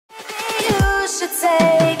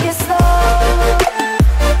take it slow.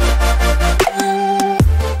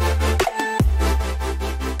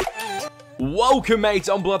 Welcome mates,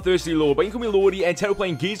 I'm Bloodthirsty Lord, but you can call me Lordy, and today we're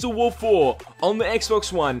playing Gears of War 4 on the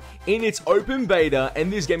Xbox One in its open beta,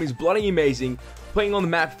 and this game is bloody amazing, playing on the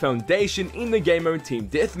map Foundation in the game mode Team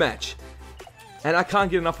Deathmatch. And I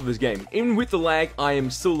can't get enough of this game. Even with the lag, I am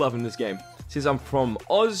still loving this game. Since I'm from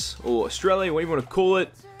Oz, or Australia, whatever you want to call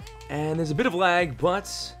it, and there's a bit of lag,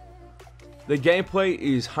 but the gameplay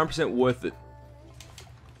is 100% worth it.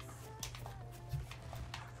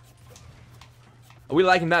 Are we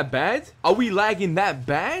lagging that bad? Are we lagging that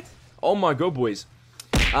bad? Oh my god, boys.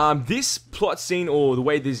 This plot scene, or the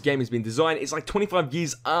way this game has been designed, is like 25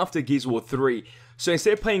 years after Gears of War 3. So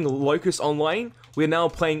instead of playing Locust online, we're now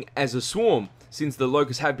playing as a swarm, since the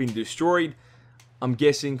Locusts have been destroyed. I'm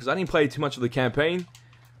guessing, because I didn't play too much of the campaign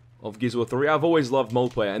of Gears of War 3. I've always loved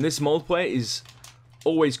multiplayer, and this multiplayer is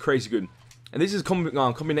always crazy good. And this is a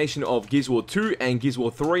combination of Gears of War 2 and Gears of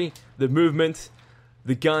War 3, the movement,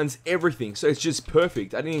 the guns, everything. So it's just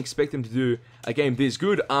perfect. I didn't expect them to do a game this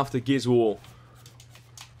good after Gears of War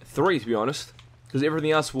 3, to be honest, because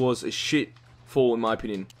everything else was a shit fall in my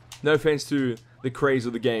opinion. No offense to the craze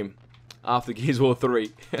of the game after Gears of War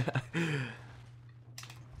 3.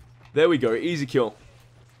 There we go, easy kill.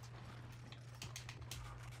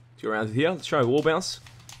 Let's go around here. Let's try a wall bounce.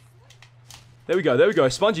 There we go,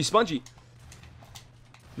 spongy, spongy.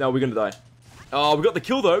 No, we're gonna die. Oh, we got the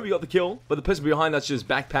kill though, we got the kill. But the person behind us just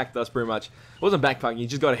backpacked us pretty much. It wasn't backpacking, he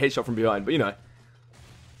just got a headshot from behind, but you know.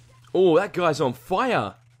 Oh, that guy's on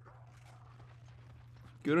fire.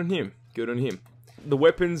 Good on him, good on him. The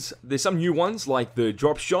weapons, there's some new ones, like the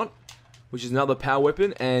drop shot, which is another power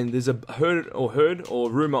weapon, and there's a heard or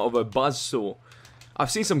rumor of a buzzsaw. I've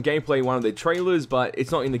seen some gameplay in one of their trailers, but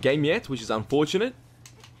it's not in the game yet, which is unfortunate.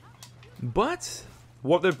 But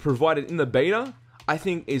what they've provided in the beta, I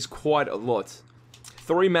think, is quite a lot.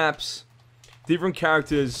 3 maps, different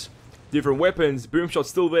characters, different weapons. Boom shot's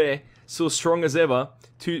still there, still strong as ever.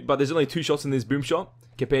 But there's only 2 shots in this boom shot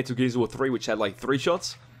compared to Gears of War 3, which had like 3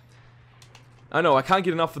 shots. I know, I can't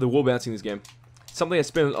get enough for the wall bouncing in this game. Something I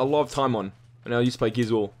spent a lot of time on when I used to play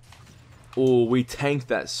Gears of War. Oh, we tanked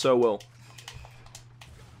that so well.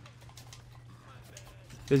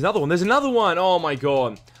 There's another one. There's another one. Oh my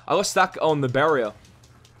god. I got stuck on the barrier.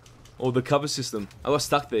 Or the cover system. I got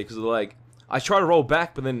stuck there because of the lag. I tried to roll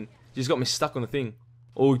back, but then it just got me stuck on the thing.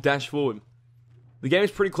 Or dash forward. The game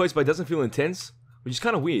is pretty close, but it doesn't feel intense, which is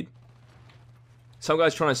kind of weird. Some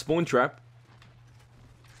guy's trying to spawn trap.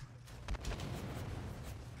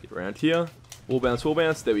 Get around here. Wall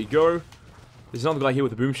bounce, there we go. There's another guy here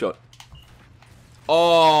with a boom shot.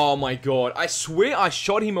 Oh my god, I swear I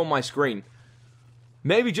shot him on my screen.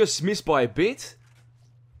 Maybe just missed by a bit,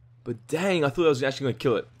 but dang, I thought I was actually going to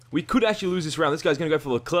kill it. We could actually lose this round. This guy's going to go for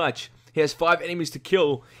the clutch. He has 5 enemies to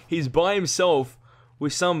kill. He's by himself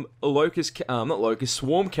with some Locust, not Locust,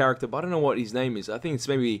 Swarm character, but I don't know what his name is. I think it's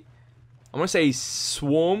maybe, I want to say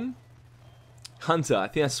Swarm Hunter. I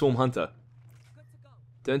think that's Swarm Hunter.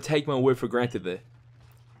 Don't take my word for granted there.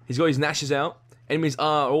 He's got his Gnashers out. Enemies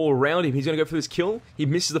are all around him. He's going to go for this kill. He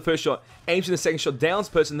misses the first shot. Aims for the second shot. Downs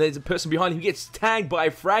person. There's a person behind him. He gets tagged by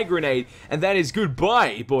a frag grenade. And that is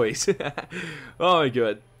goodbye, boys. Oh my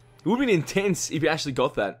god. It would have been intense if you actually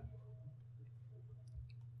got that.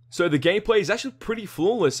 So the gameplay is actually pretty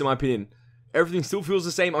flawless in my opinion. Everything still feels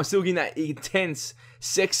the same. I'm still getting that intense,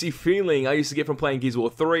 sexy feeling I used to get from playing Gears of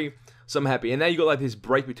War 3. So I'm happy. And now you got like this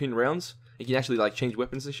break between rounds. You can actually like change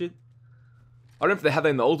weapons and shit. I don't know if they have that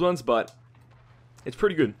in the old ones, but it's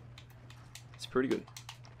pretty good. It's pretty good.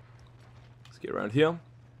 Let's get around here.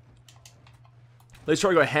 Let's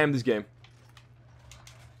try to go ham this game.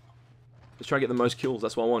 Let's try to get the most kills.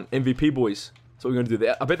 That's what I want. MVP boys. That's what we're going to do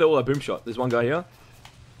there. I bet they all have boom shot. There's one guy here.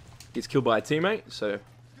 Gets killed by a teammate, so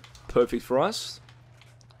perfect for us.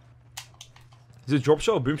 Is it drop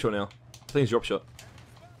shot or boom shot now? I think it's drop shot.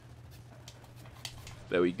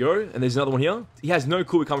 There we go. And there's another one here. He has no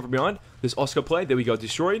clue we're coming from behind. There's Oscar play. There we go.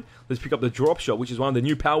 Destroyed. Let's pick up the drop shot, which is one of the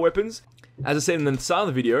new power weapons. As I said in the start of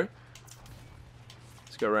the video.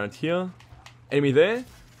 Let's go around here. Enemy there.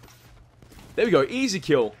 There we go. Easy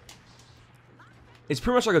kill. It's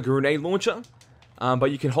pretty much like a grenade launcher.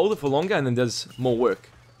 But you can hold it for longer and then does more work.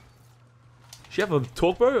 Does she have a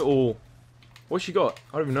torque bow or what's she got?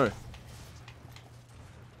 I don't even know.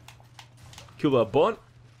 Kill that bot.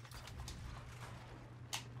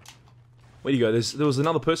 Where do you go? There was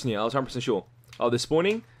another person here. I was 100% sure. Oh, they're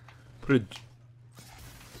spawning. Put a...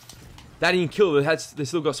 That didn't kill. They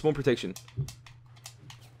still got spawn protection.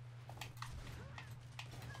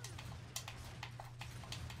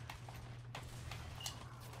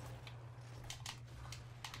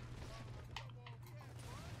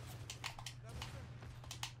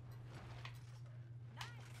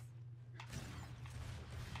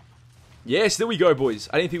 Yes, there we go, boys.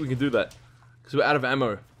 I didn't think we could do that. Because we're out of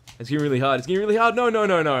ammo. It's getting really hard. It's getting really hard. No, no,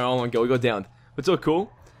 no, no. Oh my god, we got downed. But it's all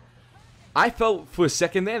cool. I felt for a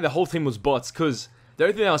second there the whole team was bots. Because the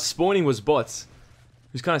only thing that was spawning was bots.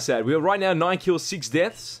 It was kind of sad. We are right now 9 kills, 6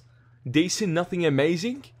 deaths. Decent, nothing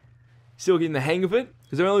amazing. Still getting the hang of it.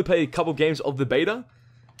 Because I only played a couple games of the beta.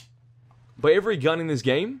 But every gun in this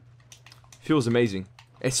game feels amazing.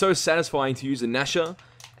 It's so satisfying to use the Gnasher.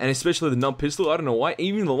 And especially the nub pistol. I don't know why.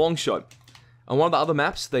 Even the long shot. On one of the other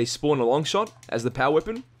maps, they spawn a long shot as the power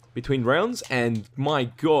weapon between rounds. And my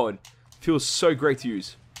god, feels so great to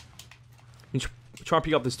use. Try and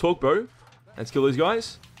pick up this torque bow. Let's kill these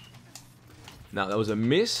guys. No, that was a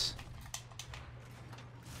miss.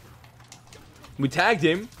 We tagged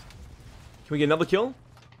him. Can we get another kill?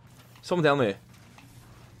 Someone down there.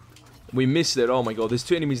 We missed it. Oh my god, there's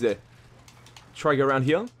 2 enemies there. Try to go around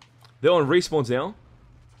here. They're on respawns now.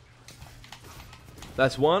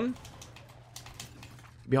 That's one.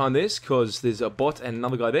 Behind this, because there's a bot and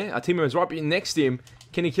another guy there. Our teammate is right next to him.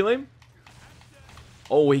 Can he kill him?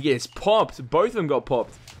 Oh, he gets popped. Both of them got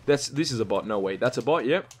popped. This is a bot. No, wait. That's a bot,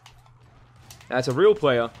 yep. That's a real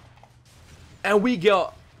player. And we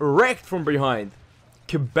got wrecked from behind.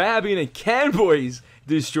 Kebab in a can, boys.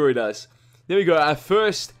 Destroyed us. There we go. Our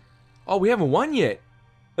first... Oh, we haven't won yet.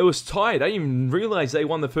 It was tied. I didn't even realize they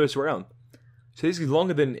won the first round. So this is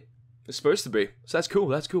longer than it's supposed to be. So that's cool.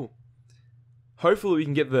 That's cool. Hopefully we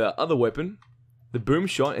can get the other weapon, the boom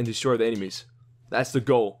shot, and destroy the enemies. That's the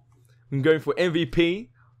goal. I'm going for MVP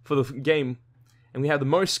for the game. And we have the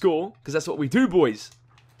most score, because that's what we do, boys.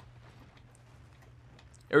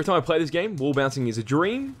 Every time I play this game, wall bouncing is a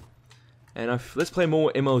dream. And let's play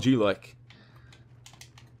more MLG like.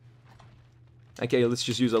 Okay, let's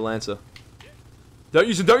just use a Lancer. Don't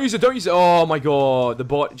use it, don't use it, don't use it. Oh my god, the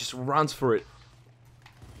bot just runs for it.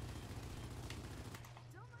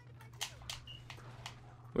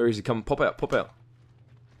 Where is he? Come, pop out, pop out.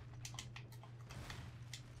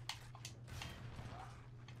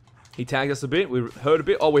 He tagged us a bit. We hurt a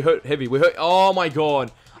bit. Oh, we hurt heavy. We hurt. Oh my god.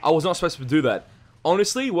 I was not supposed to do that.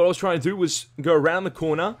 Honestly, what I was trying to do was go around the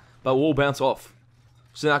corner, but we'll bounce off.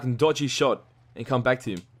 So now I can dodge his shot and come back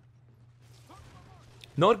to him.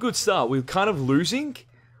 Not a good start. We're kind of losing,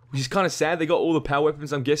 which is kind of sad. They got all the power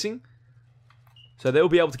weapons, I'm guessing. So they'll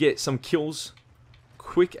be able to get some kills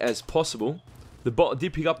quick as possible. The bot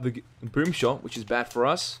did pick up the boom shot, which is bad for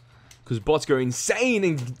us. Because bots go insane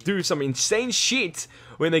and do some insane shit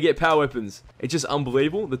when they get power weapons. It's just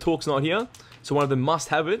unbelievable. The torque's not here, so one of them must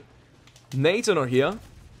have it. Nades are not here.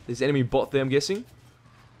 There's enemy bot there, I'm guessing.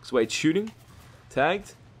 So wait, shooting.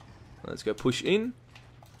 Tagged. Let's go push in.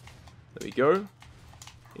 There we go.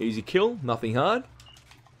 Easy kill. Nothing hard.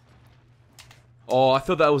 Oh, I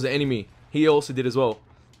thought that was an enemy. He also did as well.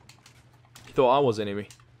 He thought I was an enemy.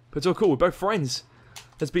 But it's all cool. We're both friends.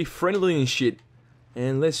 Let's be friendly and shit.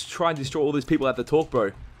 And let's try and destroy all these people at the torque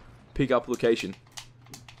bow. Pick up location.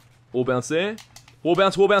 Wall bounce there. Wall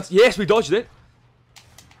bounce, wall bounce. Yes, we dodged it.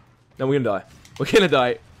 No, we're gonna die. We're gonna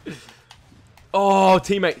die. Oh,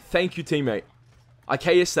 teammate. Thank you, teammate. I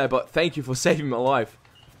KS'd that, but thank you for saving my life.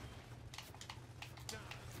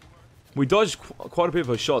 We dodged quite a bit of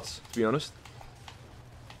her shots, to be honest.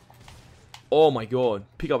 Oh my god.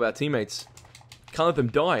 Pick up our teammates. Can't let them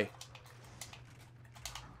die.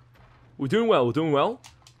 We're doing well, we're doing well.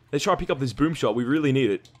 Let's try to pick up this boom shot. We really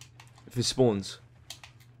need it. If it spawns.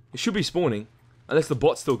 It should be spawning. Unless the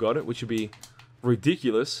bot still got it, which would be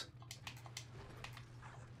ridiculous.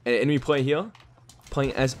 An enemy player here.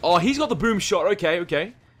 Playing as... Oh, he's got the boom shot. Okay,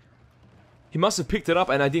 okay. He must have picked it up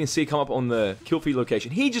and I didn't see it come up on the kill feed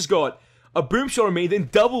location. He just got a boom shot on me, then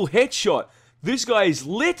double headshot. This guy is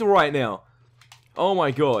lit right now. Oh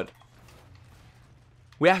my god.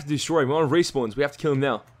 We have to destroy him. We're on respawns. We have to kill him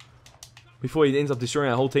now. Before he ends up destroying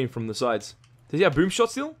our whole team from the sides. Does he have boom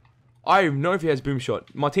shot still? I don't know if he has boom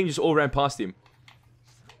shot. My team just all ran past him.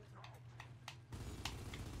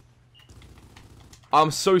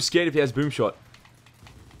 I'm so scared if he has boom shot.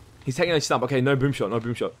 He's taking a stump. Okay, no boom shot, no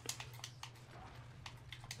boom shot.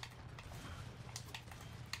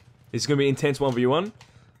 It's going to be intense 1v1.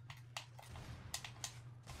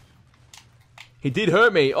 He did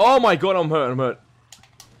hurt me. Oh my god, I'm hurt, I'm hurt.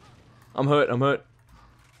 I'm hurt, I'm hurt.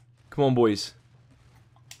 Come on, boys.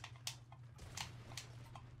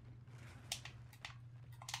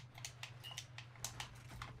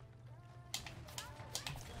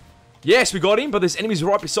 Yes, we got him, but there's enemies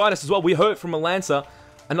right beside us as well. We hurt from a Lancer.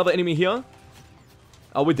 Another enemy here.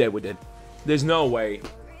 Oh, we're dead, we're dead. There's no way.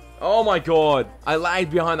 Oh my god. I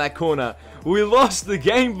lagged behind that corner. We lost the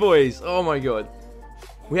game, boys. Oh my god.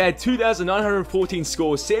 We had 2,914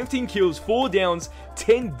 scores, 17 kills, 4 downs,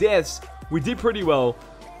 10 deaths. We did pretty well.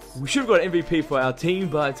 We should have got an MVP for our team,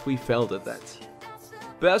 but we failed at that.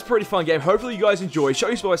 But that was a pretty fun game. Hopefully you guys enjoyed. Show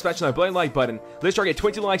your support by smashing that button like button. Let's try to get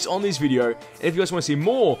 20 likes on this video. And if you guys want to see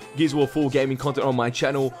more Gears of War 4 gaming content on my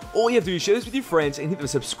channel, all you have to do is share this with your friends and hit the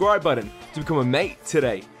subscribe button to become a mate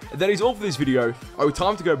today. And that is all for this video. Oh,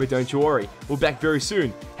 time to go, but don't you worry. We'll be back very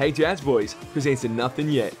soon. Hey to ads, boys, because ain't said nothing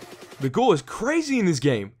yet. The gore is crazy in this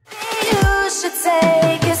game. You should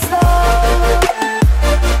take it slow.